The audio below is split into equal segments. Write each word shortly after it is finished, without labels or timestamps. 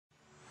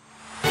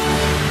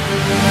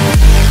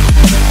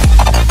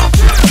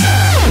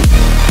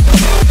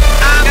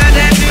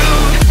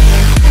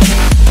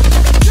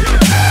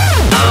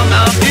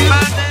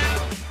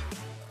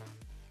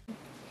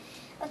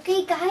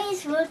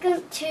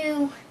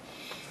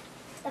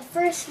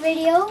first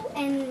video,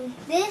 and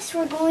this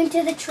we're going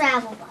to the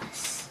travel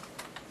bus.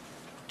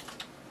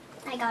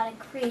 I got a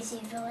crazy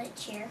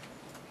village here.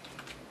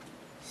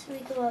 So we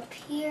go up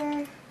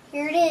here.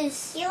 Here it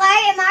is. You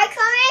like my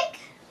comic?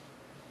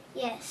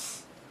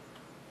 Yes.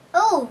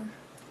 Oh!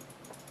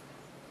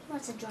 He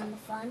wants to join the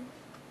fun.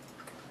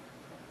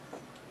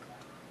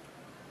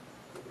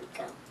 Here we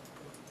go.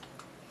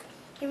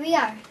 Here we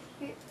are.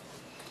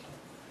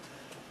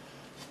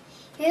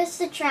 Here's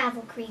the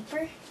travel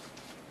creeper.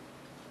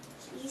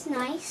 He's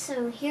nice,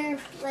 so here,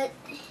 let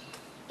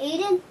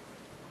Aiden,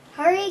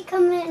 hurry,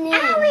 come in.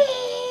 Hurry!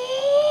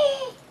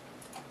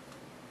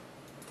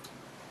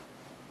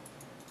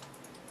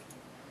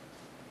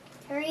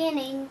 Hurry in,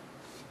 Aiden.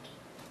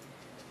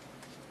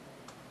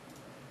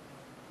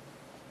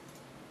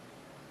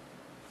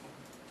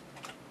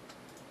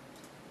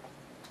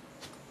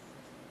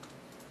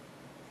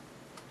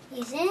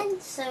 He's in,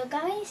 so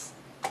guys,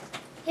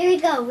 here we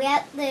go. We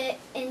have the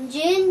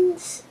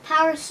engine's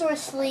power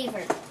source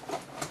lever.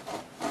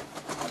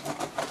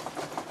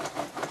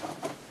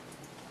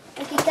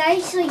 Okay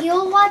guys, so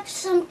you'll watch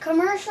some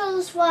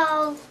commercials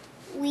while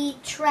we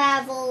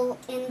travel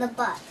in the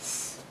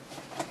bus.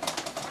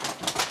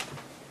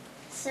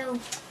 So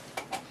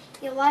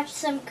you'll watch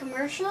some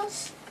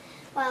commercials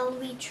while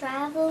we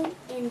travel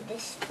in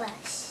this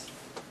bus.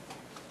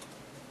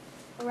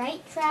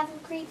 Alright, travel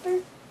creeper?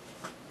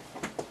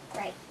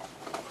 Right.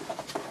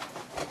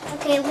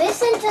 Okay,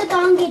 listen to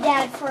Donkey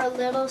Dad for a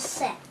little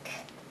sec.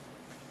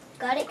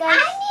 Got it, guys?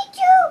 I need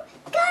to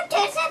go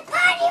to the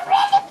party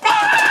really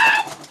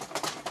bad!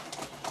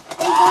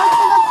 Then go to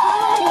the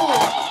potty.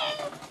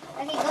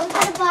 Okay, go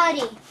to the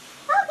potty.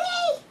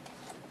 Okay.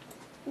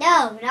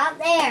 No, not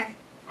there.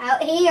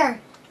 Out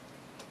here.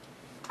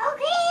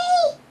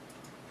 Okay.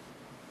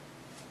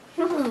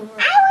 That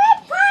I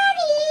want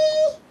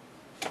party.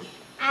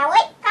 I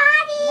want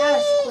party.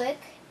 was quick.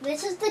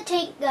 This is the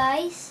tank,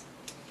 guys.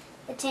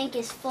 The tank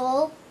is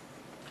full.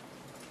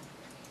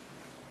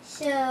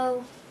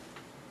 So,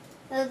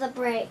 the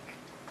brake.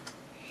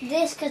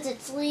 This, because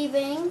it's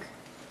leaving.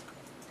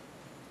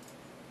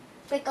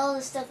 Break all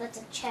the stuff that's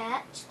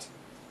attached.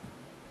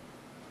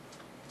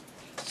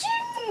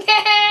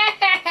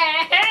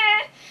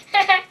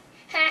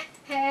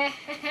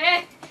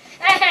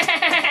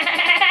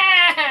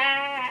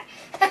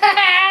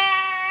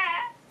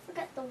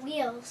 Forgot the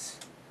wheels.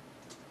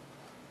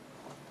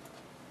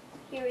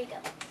 Here we go.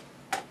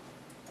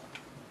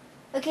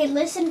 Okay,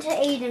 listen to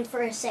Aiden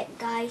for a sec,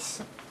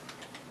 guys.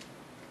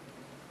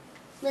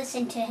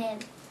 Listen to him.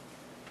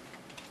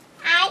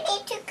 I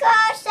need to go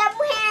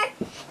somewhere,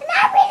 and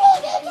I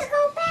really need to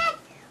go back.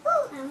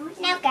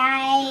 Ooh. Now,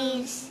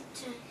 guys,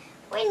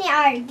 we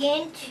are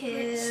going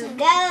to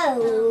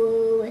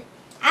go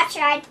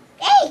outside.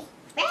 Hey,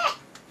 back.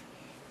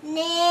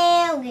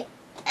 Now,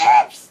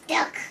 oops,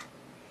 stuck.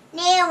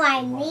 Now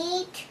I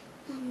need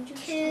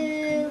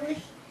to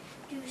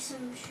do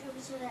some shows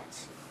so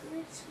that's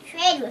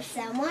trade with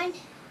someone.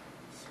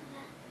 so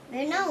that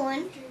There's no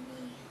one.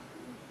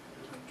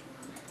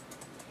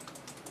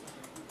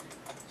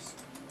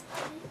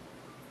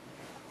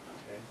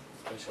 Okay,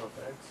 special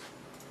effects.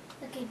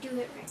 Okay, do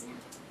it right now.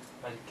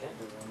 I can't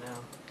do it right now.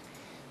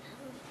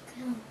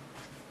 Go.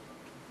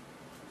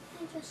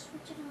 I just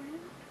switch it around.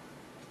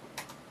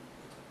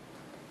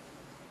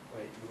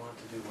 Wait, you want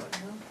to do what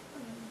now?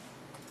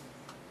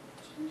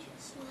 Change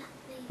it so that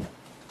they work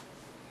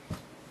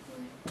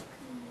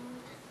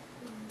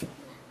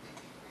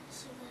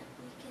so that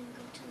we can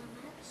go to the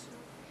map. So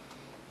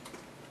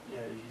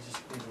Yeah, you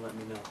just need to let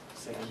me know.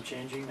 Say, I'm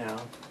changing now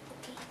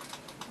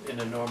okay. in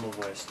a normal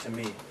voice to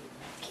me.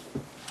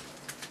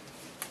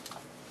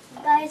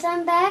 Guys,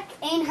 I'm back.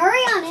 And hurry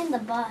on in the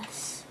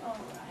bus. Alright.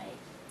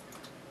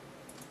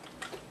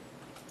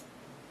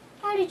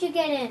 How did you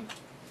get in?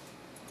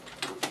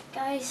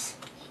 Guys,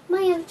 my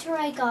inventory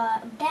I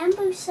got a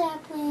bamboo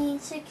sapling,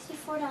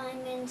 64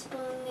 diamonds,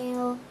 bone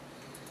meal,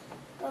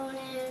 bone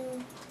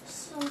and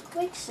some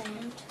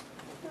quicksand.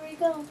 Here we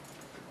go.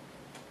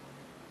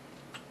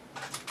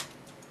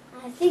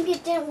 I think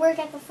it didn't work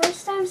at the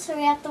first time, so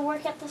we have to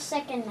work at the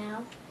second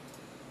now.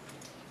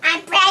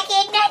 I'm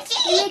breaking the Here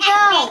cheese. we go.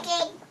 I'm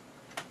breaking.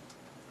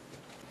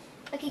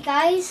 Okay,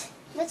 guys,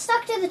 let's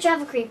talk to the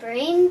travel creeper.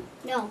 Aiden,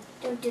 no,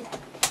 don't do that.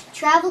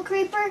 Travel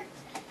creeper,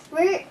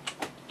 where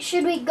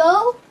should we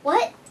go?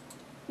 What?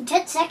 In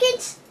 10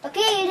 seconds?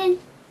 Okay, Aiden,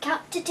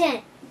 count to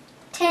 10.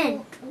 10.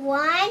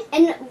 1,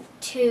 And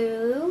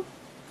 2,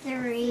 3,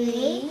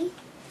 3,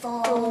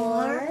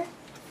 4,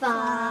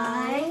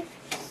 5,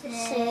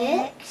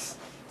 6,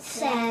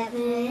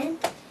 7,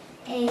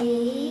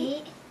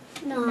 8,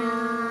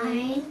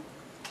 9,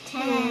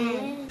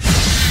 10.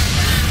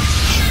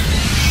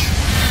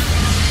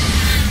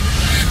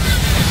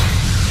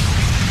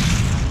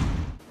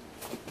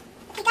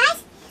 Hey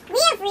guys, we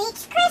have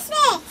reached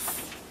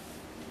Christmas.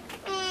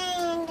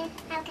 And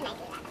how can I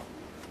do that?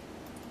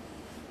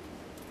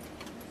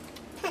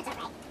 That's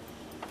alright.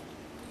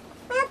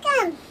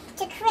 Welcome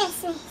to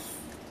Christmas.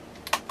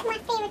 My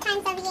favorite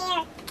times of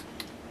year.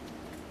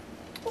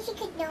 If you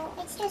could know,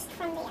 it's just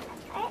from the end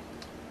of part.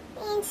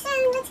 And so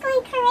let's go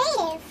in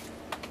creative.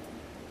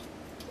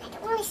 I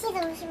don't want to see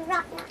those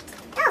rock nuts.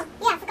 Oh,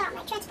 yeah, I forgot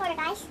my transporter,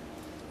 guys.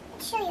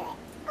 Let's show you it.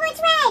 Oh,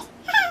 it's red!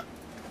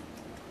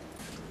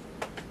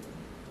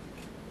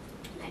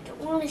 I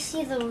don't want to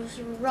see those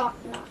rock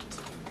nuts.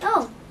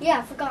 Oh, yeah,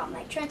 I forgot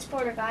my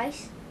transporter,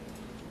 guys.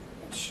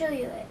 Let's show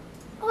you it.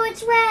 Oh,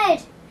 it's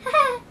red!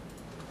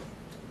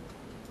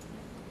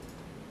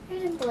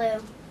 Red and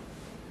blue.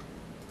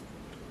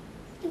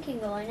 You can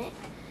go in it.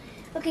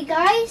 Okay,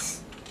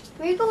 guys,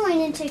 we're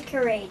going into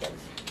creative.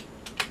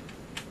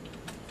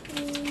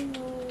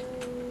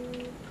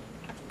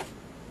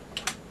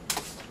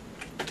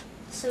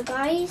 So,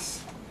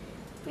 guys,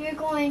 we're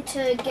going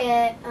to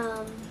get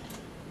a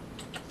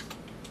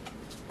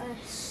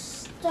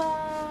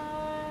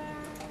star,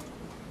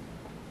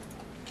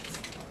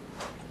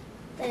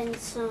 then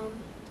some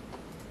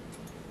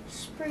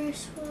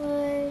spruce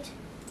wood.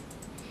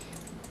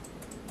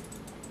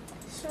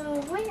 So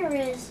where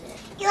is it?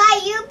 Eli,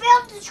 you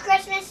built this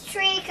Christmas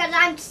tree because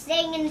I'm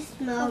staying in the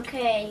smoke.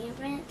 Okay,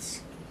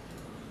 let's.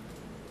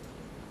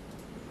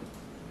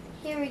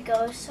 Here we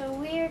go. So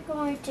we're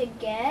going to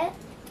get.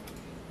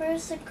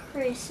 Where's the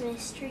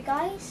Christmas tree,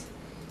 guys?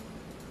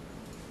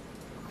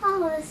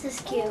 Oh, this is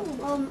cute.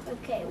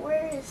 Okay,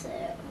 where is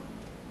it?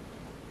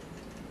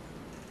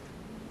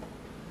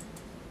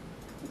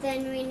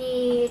 Then we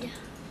need.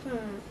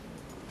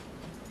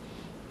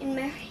 And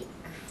Merry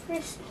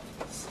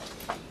Christmas.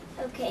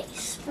 Okay,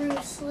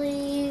 spruce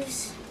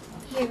leaves.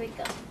 Here we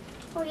go.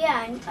 Oh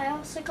yeah, and I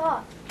also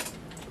got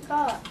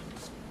the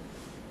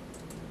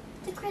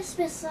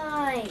Christmas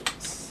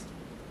lights.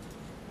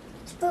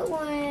 Let's put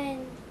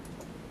one.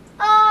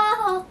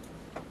 Oh,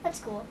 that's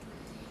cool.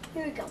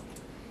 Here we go.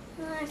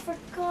 I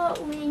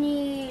forgot we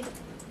need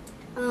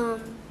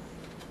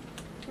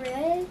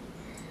red.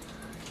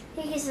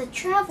 Because the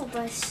travel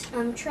bus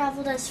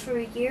traveled us for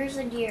years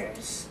and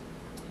years.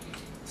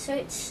 So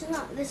it's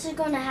not. This is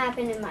going to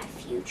happen in my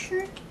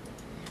future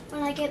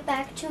when I get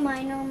back to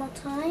my normal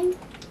time.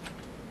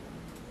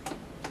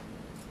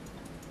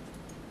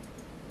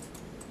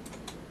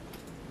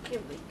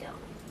 Here we go.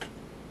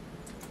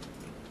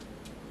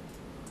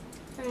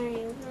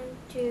 Alright, 1,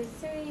 2,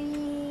 3.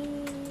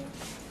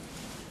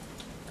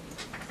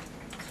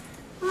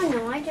 Oh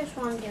no, I just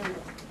want to do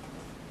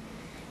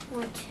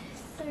 1, 2,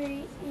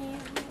 3,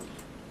 and.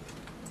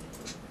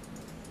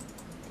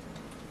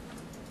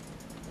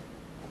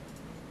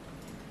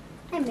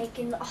 I'm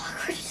making the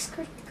awkwardest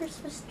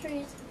Christmas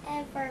trees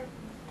ever.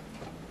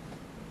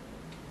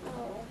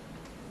 Oh,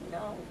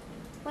 no.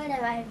 What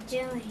am I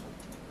doing?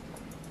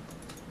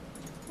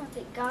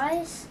 Okay,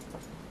 guys.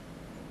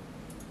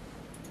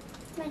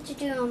 I'm meant to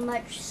do a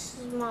much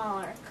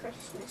smaller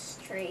Christmas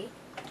tree.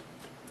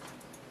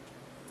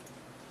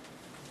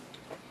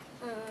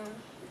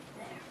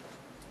 There.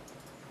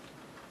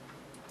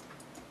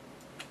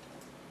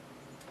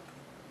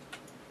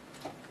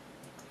 I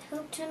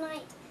hope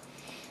tonight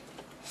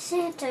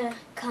Santa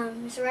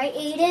comes, right,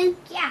 Aiden?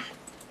 Yeah.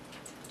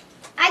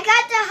 I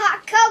got the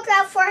hot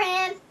cocoa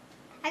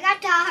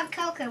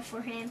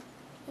for him.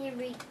 Here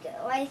we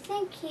go. I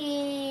think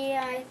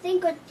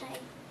what I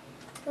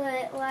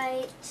put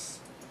lights.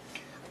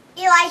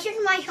 Eli,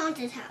 here's my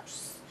haunted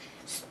house.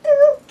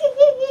 Spooky.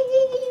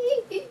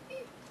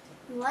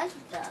 What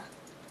the?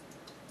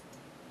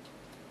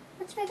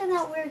 What's making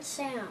that weird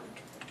sound?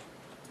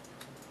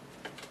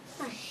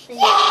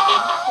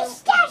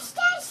 Yes!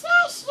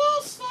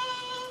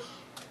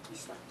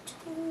 He's not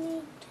telling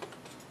me.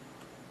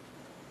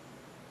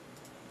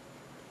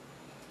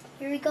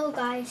 Here we go,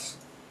 guys.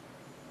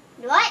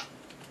 What?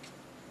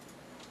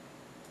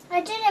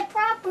 I did it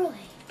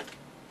properly.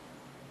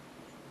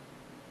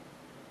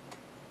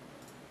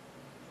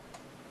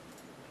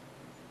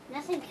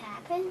 Nothing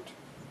happened.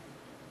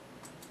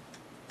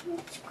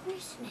 It's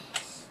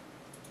Christmas.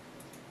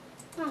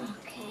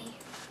 Okay.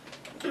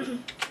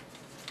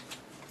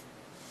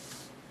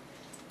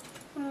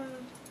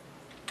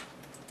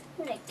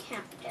 What did I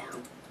count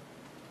down?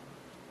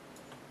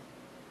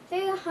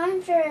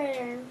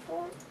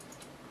 304.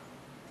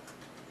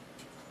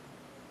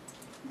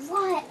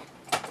 What?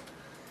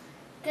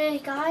 Okay,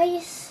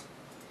 guys.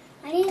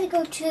 I need to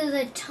go to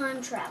the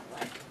time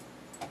traveler.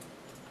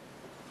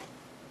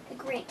 The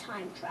great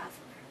time traveler.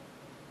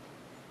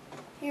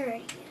 Here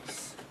it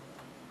is.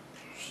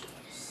 There she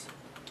is.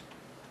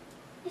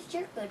 It's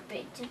your good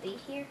bit to be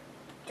here.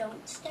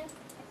 Don't step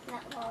in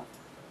that log.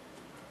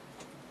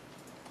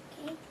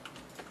 Okay.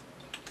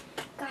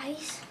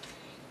 Guys,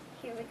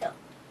 here we go.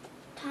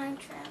 Time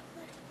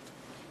traveler.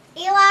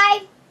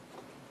 Eli?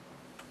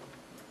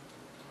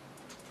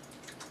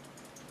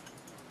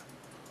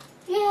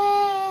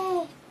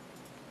 Yay!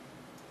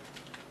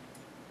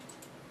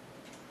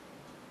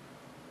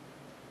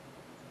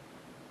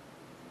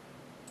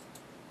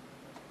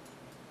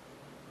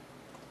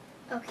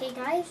 Okay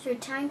guys, we're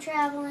time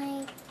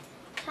traveling.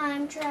 I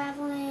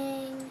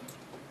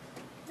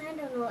don't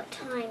know what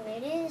time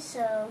it is,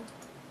 so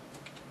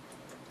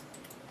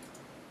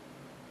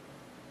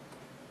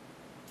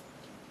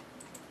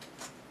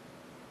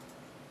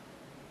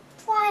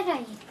What? What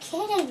are you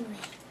kidding me?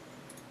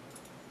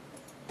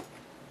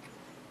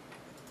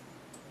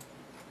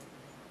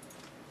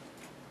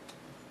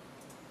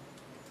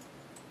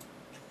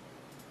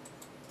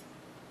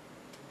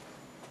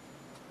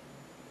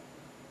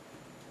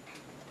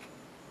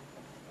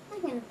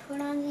 I'm going to put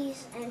on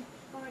these and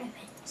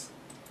ornaments.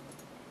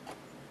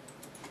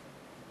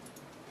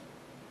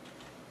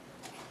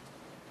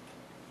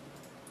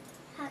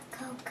 Hot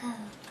cocoa.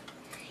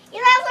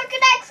 Eli, look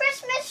at that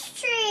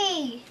Christmas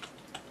tree.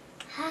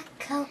 Hot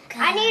cocoa.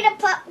 I need to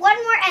put one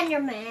more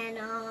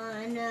Enderman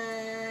on.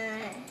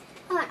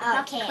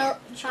 Okay.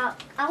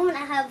 I want to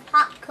have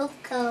hot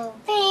cocoa.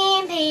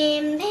 Pam,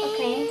 pam, pam,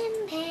 Okay.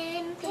 pam,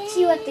 pam. Let's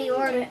see what the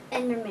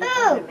Enderman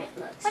Ooh, ornament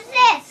looks what's like.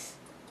 this?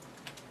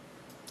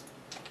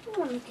 I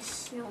want to make a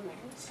snowman.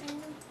 So.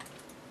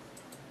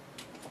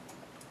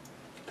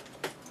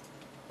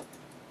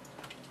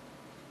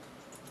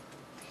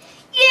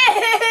 I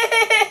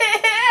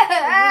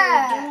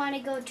Yeah! want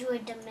to go to a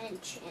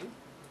dimension.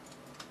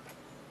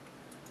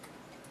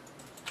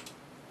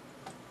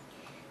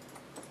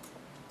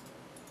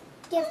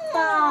 Gift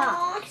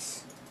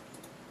box.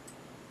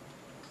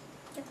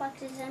 Gift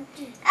box is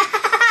empty.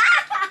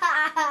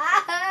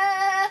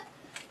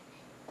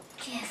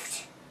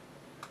 Gift.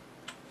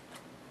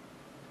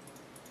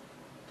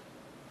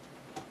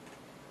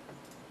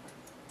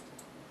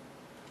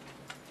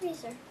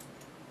 Freezer.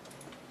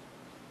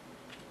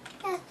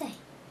 Nothing.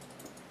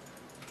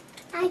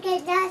 I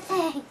get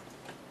nothing.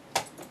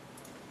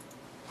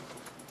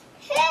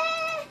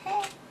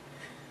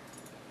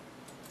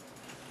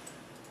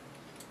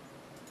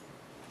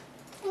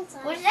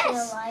 What's I feel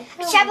this? like.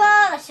 A shovel,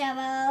 a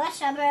shovel, a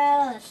shovel,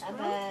 a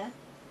shovel.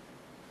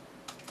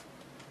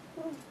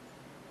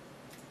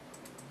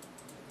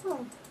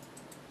 Oh,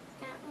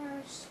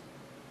 antlers.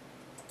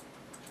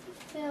 I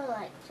feel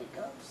like to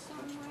go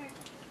somewhere.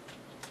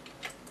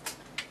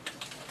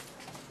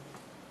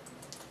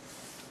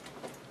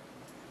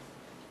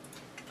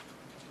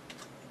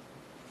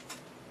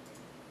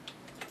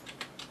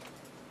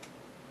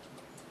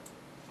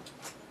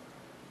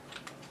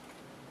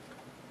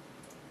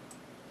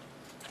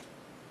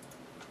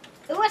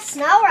 Ooh, a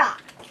snow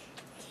rock.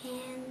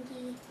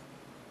 Candy.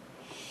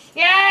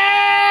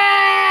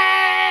 Yeah!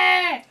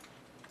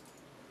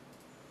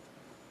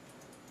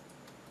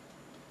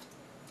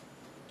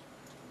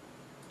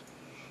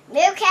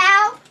 Milk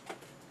cow.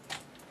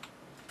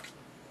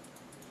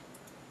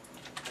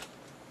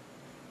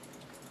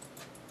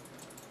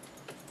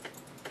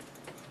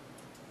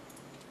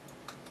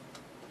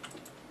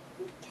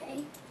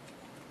 Okay.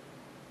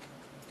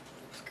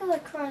 Let's go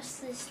across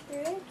this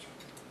bridge.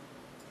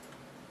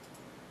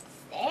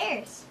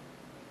 Stairs.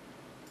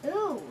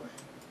 Ooh.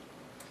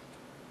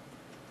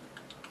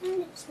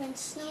 And it's been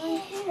snowing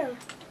here.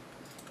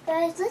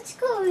 Guys, let's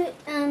go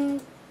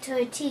to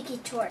a tiki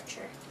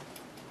torture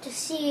to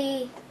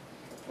see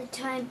the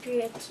time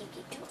period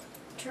tiki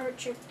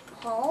torture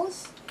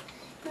halls.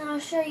 And I'll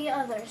show you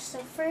others. So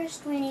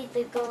first we need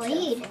to go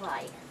Lead. to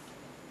Goliath.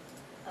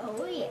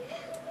 Oh yeah.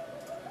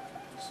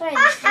 Sorry,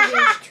 this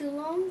video is too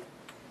long,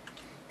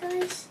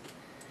 guys.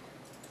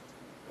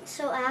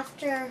 So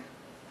after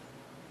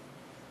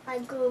I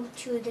go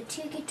to the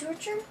tiki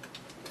torture,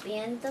 the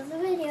end of the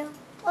video.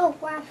 Oh,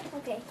 wow.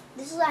 Okay,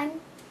 this is I'm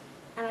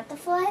at the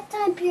 5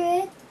 time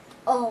period.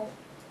 Oh,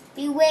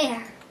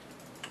 beware.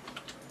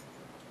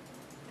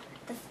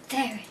 The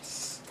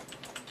Ferris.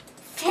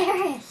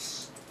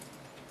 Ferris.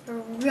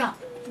 Run.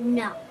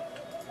 No.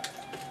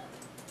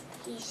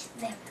 He's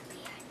very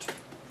weird.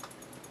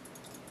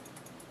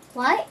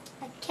 What?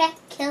 I can't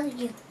kill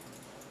you.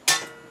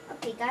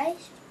 Okay,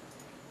 guys.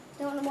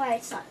 Don't know why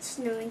it's not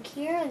snowing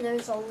here, and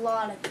there's a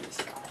lot of these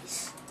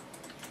guys.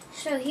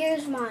 So here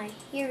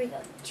we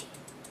go.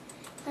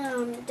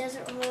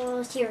 Desert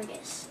holes, here it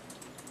is.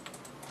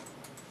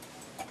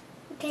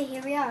 Okay,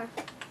 here we are.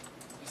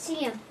 I see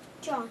him,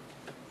 John.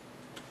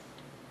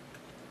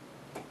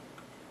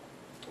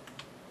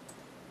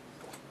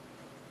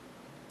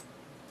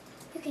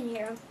 You can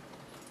hear him.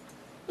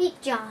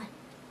 Meet John.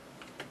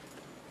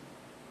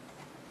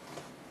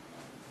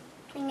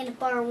 I'm gonna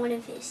borrow one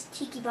of his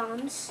tiki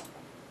bombs.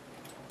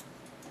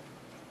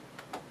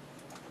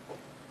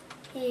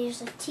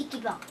 Here's a tiki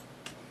bomb.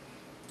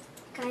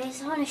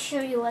 Guys, I want to show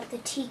you what the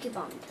tiki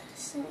bomb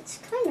does. And it's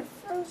kind of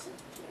frozen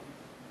here.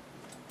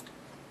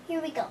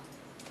 Here we go.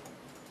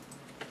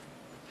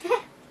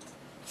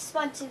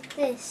 Response to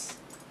this.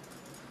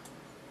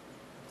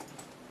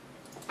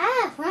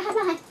 Ah, where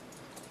am I?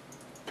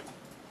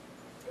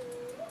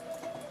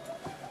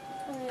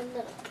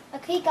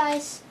 Okay,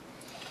 guys.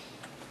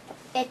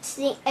 It's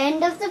the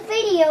end of the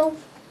video.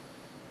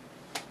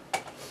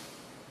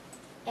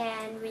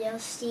 And we'll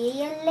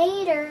see you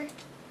later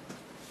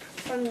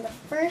from the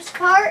first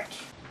part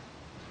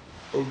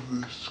of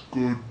this.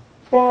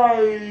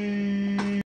 Goodbye.